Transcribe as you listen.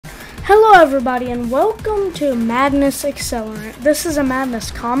Hello everybody and welcome to Madness Accelerant. This is a Madness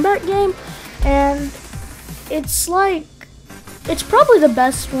combat game and it's probably the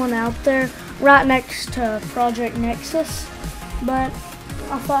best one out there right next to Project Nexus, but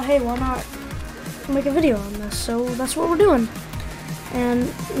I thought, hey, why not make a video on this? So that's what we're doing.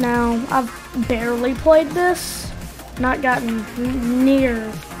 And now I've barely played this, not gotten near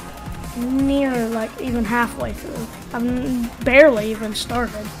like even halfway through. I've barely even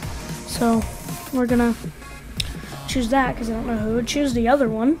started. So we're gonna choose that because I don't know who would choose the other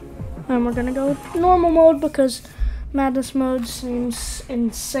one. And we're gonna go normal mode because Madness mode seems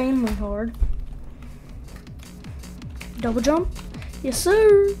insanely hard. Double jump? Yes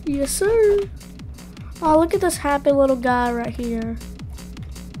sir, yes sir. Oh, look at this happy little guy right here.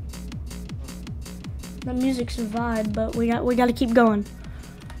 The music's a vibe, but we gotta keep going.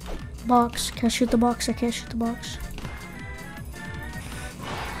 Box, can I shoot the box? I can't shoot the box.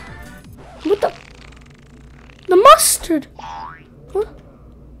 What the mustard? What?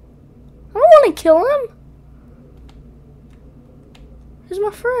 I don't want to kill him. He's my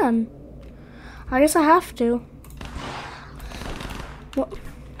friend. I guess I have to. What?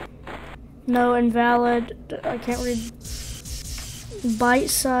 No, invalid. I can't read.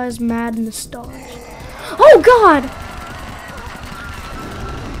 Bite-sized madness dodge. Oh God!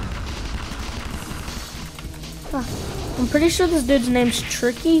 I'm pretty sure this dude's name's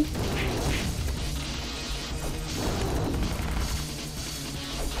Tricky.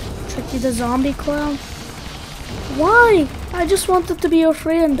 Tricky the zombie clown. Why? I just wanted to be your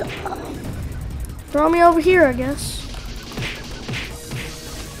friend. Throw me over here, I guess.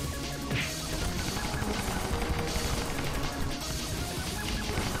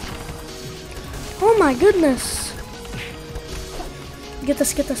 Oh my goodness. Get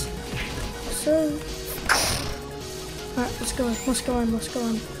this, get this. So. Alright, let's go in, let's go in, let's go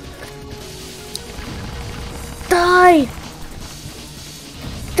in. Die!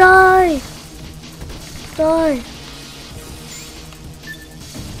 Die! Die!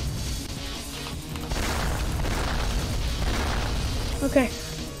 Okay.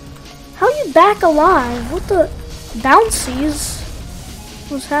 How are you back alive? What the bouncies?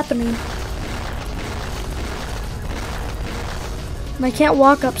 What's happening? They can't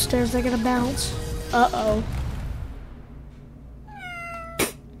walk upstairs, they're gonna bounce. Uh-oh.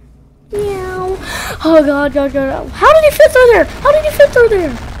 Meow. Oh God, God, God. How did he fit through there? How did he fit through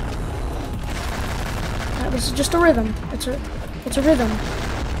there? This is just a rhythm. It's a rhythm.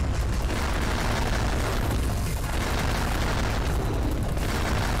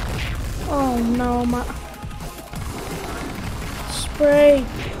 Oh no, my spray.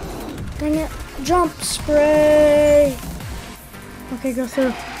 Dang it. Jump spray. Okay, go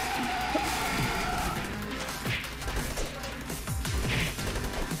through.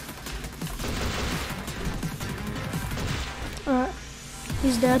 Alright.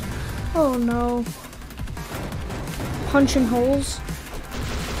 He's dead. Oh no. Punching holes.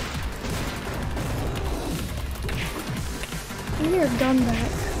 Give me your gun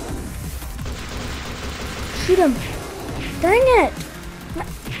back. Shoot him. Dang it!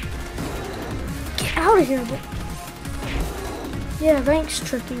 Get out of here. Yeah, thanks,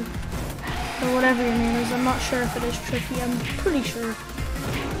 Tricky. Or whatever your name is. I'm not sure if it is Tricky. I'm pretty sure.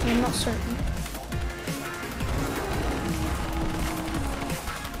 I'm not certain.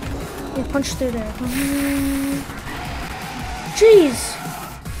 Yeah, punch through there. Jeez!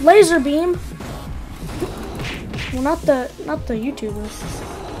 Laser beam. Well, not the YouTubers.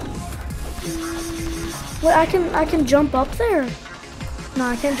 Wait, I can jump up there? No,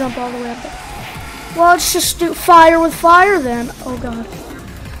 I can't jump all the way up there. Well, let's just do fire with fire then. Oh God.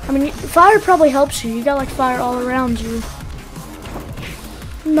 I mean, fire probably helps you. You got like fire all around you.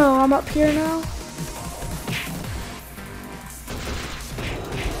 No, I'm up here now.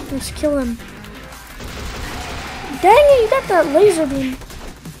 Let's kill him. Dang it, you got that laser beam.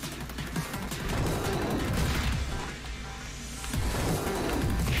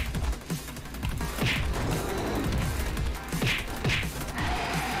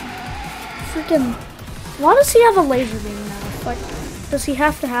 Freaking, why does he have a laser beam now? Like, does he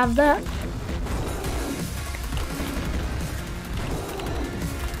have to have that?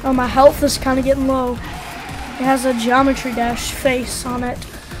 Oh, my health is kind of getting low. It has a Geometry Dash face on it.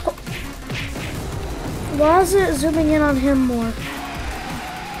 Oh. Why is it zooming in on him more?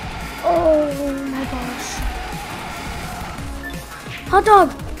 Oh my gosh. Hot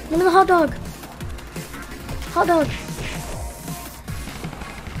dog! Give me the hot dog. Hot dog.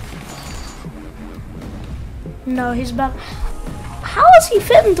 No, he's about... How is he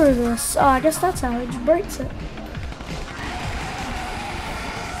fitting through this? Oh, I guess that's how he just breaks it.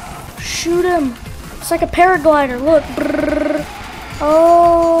 Shoot him. It's like a paraglider. Look. Brrr.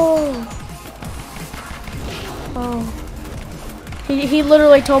 Oh. Oh. He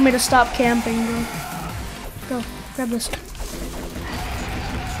literally told me to stop camping, bro. Go. Grab this.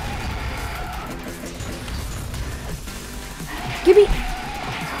 Give me. Oh,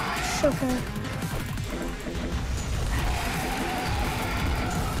 gosh. Okay.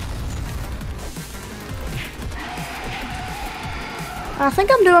 I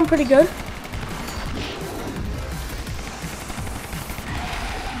think I'm doing pretty good.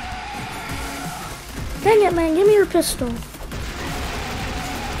 Dang it, man. Give me your pistol.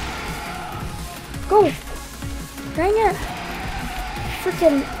 Go. Dang it.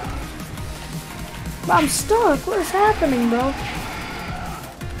 Freaking. I'm stuck. What is happening, bro?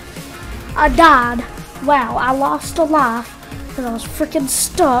 I died. Wow, I lost a life because I was freaking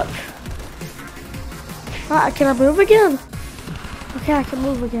stuck. Can I move again? Okay, I can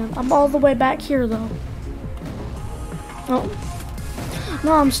move again. I'm all the way back here, though. Oh.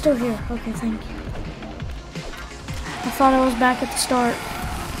 No, I'm still here. Okay, thank you. I thought I was back at the start.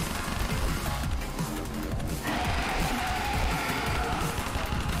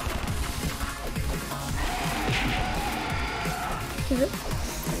 Is it?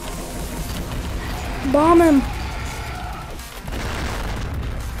 Bomb him.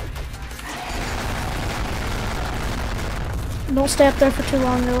 Don't stay up there for too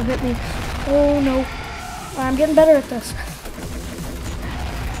long, it'll hit me. Oh no. I'm getting better at this.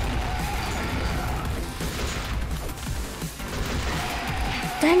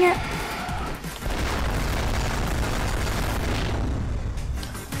 Dang it.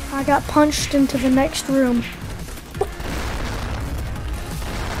 I got punched into the next room.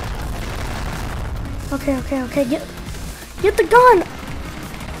 Okay. Get the gun.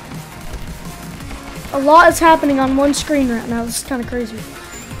 A lot is happening on one screen right now. This is kind of crazy.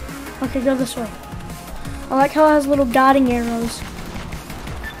 Okay, go this way. I like how it has little guiding arrows.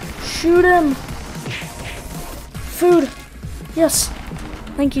 Shoot him. Food. Yes.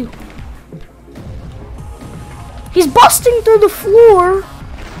 Thank you. He's busting through the floor.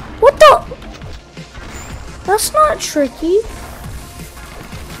 What the? That's not tricky.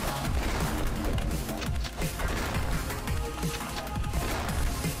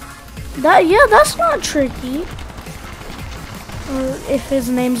 That's not tricky. Or if his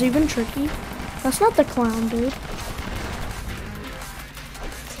name's even tricky. That's not the clown, dude.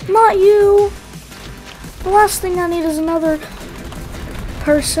 Not you. The last thing I need is another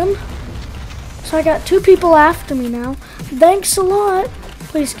person. So I got 2 people after me now. Thanks a lot.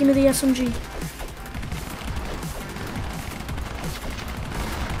 Please give me the SMG.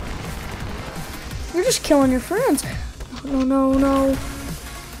 You're just killing your friends. No.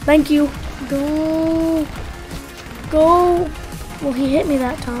 Thank you. Go. Well, he hit me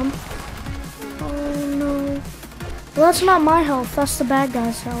that time. Oh, no. Well, that's not my health. That's the bad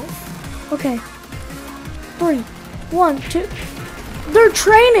guy's health. Okay. 3, 1, 2. They're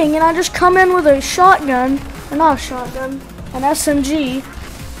training, and I just come in with a shotgun. Or not a shotgun. An SMG.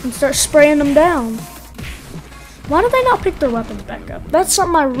 And start spraying them down. Why do they not pick their weapons back up? That's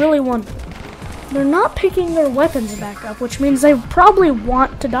something I really wonder. They're not picking their weapons back up, which means they probably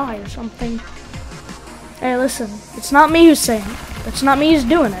want to die or something. Hey, listen, it's not me who's saying it. It's not me who's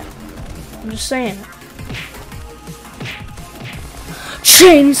doing it. I'm just saying it.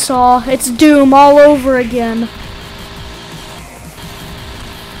 Chainsaw, it's Doom all over again.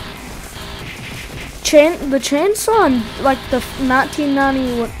 The chainsaw in, like, the 19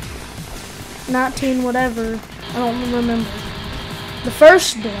 whatever, I don't remember. The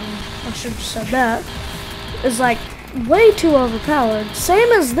first Doom, I should have said that, is like way too overpowered. Same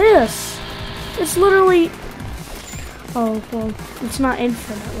as this. It's literally, oh, well, it's not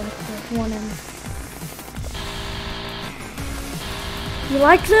infinite like the one in. You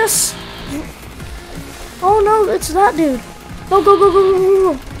like this? Oh no, it's that dude. Go.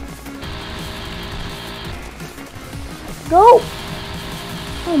 Go!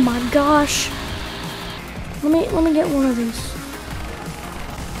 Oh my gosh. Let me get one of these.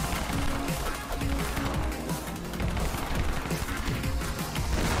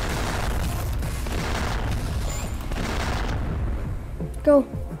 Go.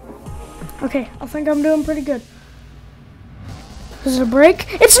 Okay, I think I'm doing pretty good. Is it a break?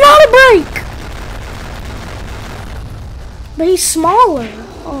 It's not a break! But he's smaller.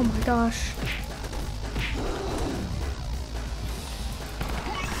 Oh my gosh.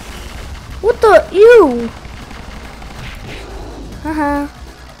 What the? Ew! Haha.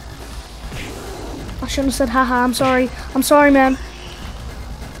 I shouldn't have said haha. I'm sorry. I'm sorry, man.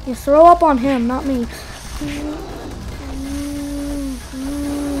 You throw up on him, not me.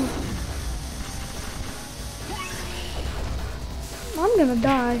 gonna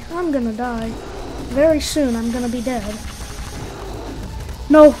die. I'm gonna die. Very soon, I'm gonna be dead.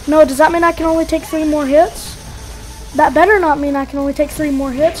 No, does that mean I can only take 3 more hits? That better not mean I can only take 3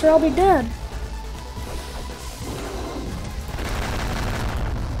 more hits or I'll be dead.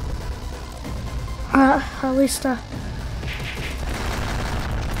 At least,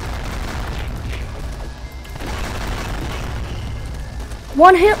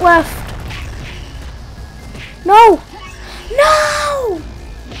 one hit left. No! No!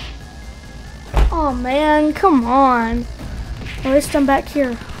 Oh man, come on. At least I'm back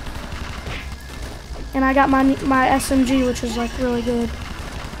here. And I got my SMG, which is like really good.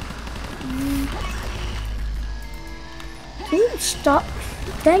 Can you stop?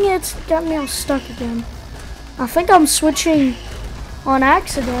 Dang it, it's got me all stuck again. I think I'm switching on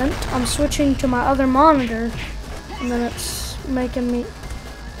accident. I'm switching to my other monitor. And then it's making me...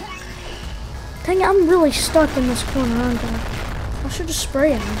 Dang it, I'm really stuck in this corner, aren't I? I should just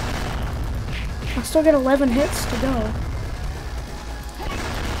spray him. I still got 11 hits to go.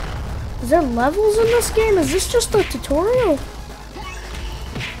 Is there levels in this game? Is this just a tutorial?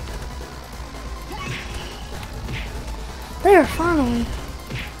 There, finally.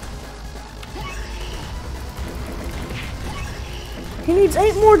 He needs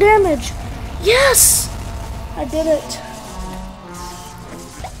 8 more damage. Yes! I did it.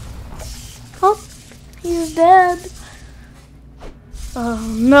 Oh, he's dead.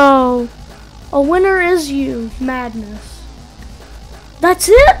 Oh no. A winner is you, Madness. That's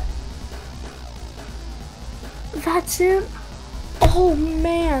it? That's it? Oh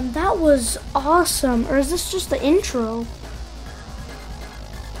man, that was awesome. Or is this just the intro?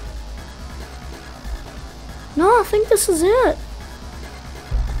 No, I think this is it.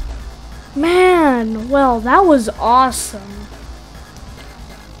 Man, well, that was awesome.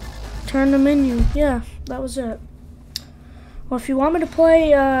 Turn the menu. Yeah, that was it. Well, if you want me to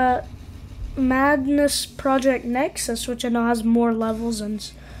play Madness Project Nexus, which I know has more levels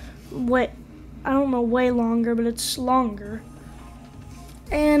and I don't know, way longer, but it's longer.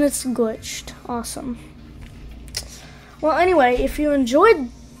 And it's glitched. Awesome. Well, anyway, if you enjoyed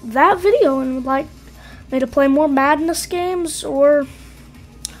that video and would like me to play more Madness games or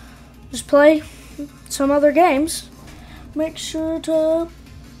just play some other games, make sure to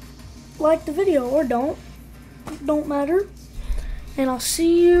like the video or don't. Don't matter. And I'll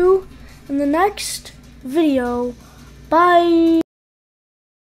see you in the next video. Bye.